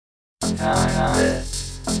Go,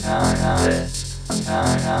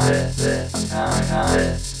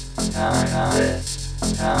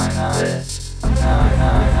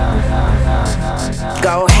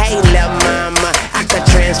 hey, lil' mama, I could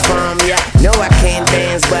transform ya. No, I can't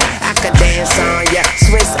dance, but I could dance on ya.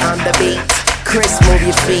 Swiss on the beat, Chris, move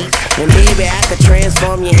your feet. And baby, I could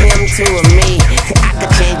transform you, him to a me. I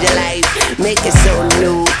could change your life, make it so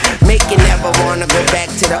new. Make you never wanna go back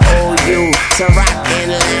to the old you. So rock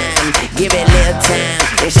and lime, give it a little time,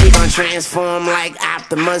 and she gon' transform like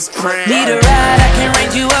Optimus Prime. Need a ride, I can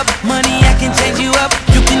range you up. Money, I can change you up.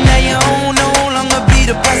 You can have your own, no longer be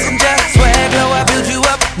the passenger. Swag low, I build you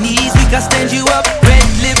up. Knees weak, I stand you up. Red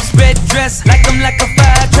lips, red dress, like I'm like a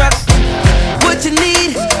fire truck. What you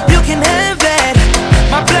need, you can have that.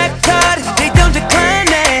 My black card, they don't decline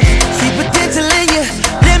that. See potential in you,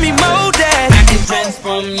 let me mold that. I can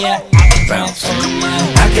transform ya, I can transform ya.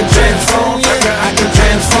 I can transform ya, I can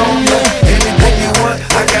transform ya. Anything you want,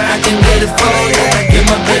 I can get it for ya. Get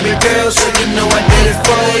my baby girl, so you know I did it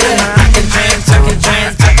for ya. I can transform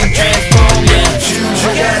ya. Shoes,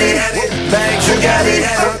 you got it. Bags, you got it.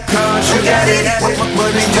 Cars, you got it.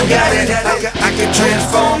 Money, you got it. I can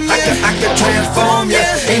transform, I can transform ya.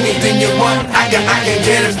 Anything you want, I can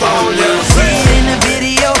get it for ya. See it in the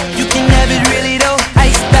video, you can have it really though.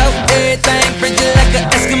 Iced out, everything, frigid like an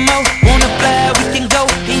Eskimo. Wanna fly, we can go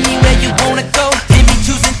anywhere you wanna go. Can be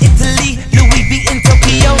choosing Italy, Louis V in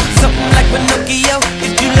Tokyo. Something like Pinocchio,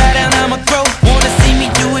 if you lie down I'ma grow. Wanna see me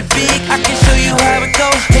do it big, I can show you how it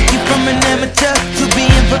goes. Take you from an amateur to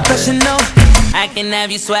being professional. I can have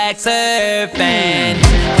you swag surfing.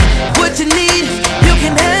 What you need, you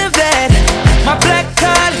can have that. My black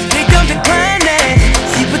card, they don't decline that.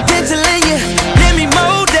 See potential in you, let me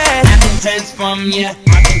mold that. I can transform ya,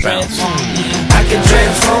 I can transform ya. I can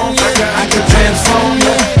transform, I can transform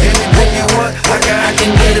ya. Anything you want, I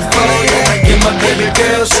can get it for ya. Get my baby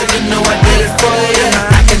girl, so you know I did it for ya.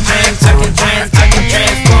 I can transform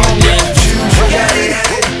ya. Shoes, you got it.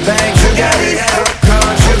 Bags, you got it.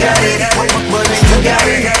 Cars, you got it. Money, you got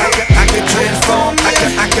it. I can transform, I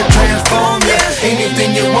can transform ya.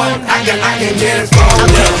 Anything you want, I can get it for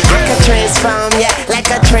ya. I could transform ya like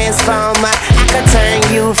a transformer. I could turn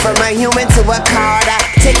you from a human to a Carter.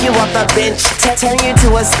 Take you off the bench, turn you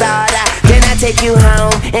to a starter. Then I take you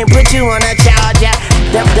home and put you on a charger.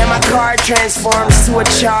 Then my car transforms to a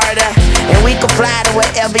charter, and we can fly to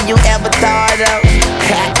wherever you ever thought of.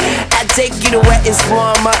 I take you to where it's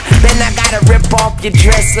warmer. Then I gotta rip off your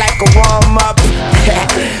dress like a warm-up.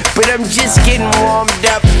 But I'm just getting warmed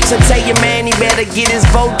up, so tell your man he better get his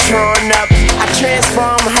Voltron up. I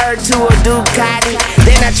transform her to a Ducati,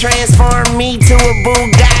 then I transform me to a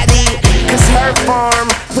Bugatti. Cause her form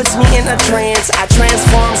puts me in a trance. I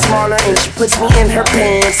transform smaller and she puts me in her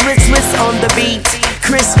pants. Swiss on the beat,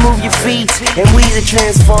 Chris, move your feet, and we to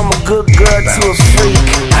transform a good girl to a freak.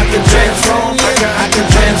 I can transform ya, I can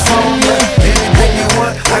transform ya. Anything you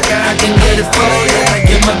want, I can get it for ya.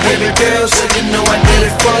 Get my baby girl, so you know I did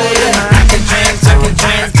it for ya. I can transform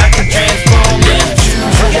ya.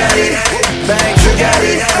 Shoes, you got it. Bags, you got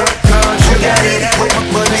it. Cars, you got it.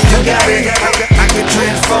 Money, you got it. I can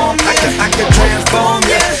transform, I can transform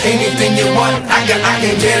ya. Anything you want, I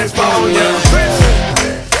can get it for ya.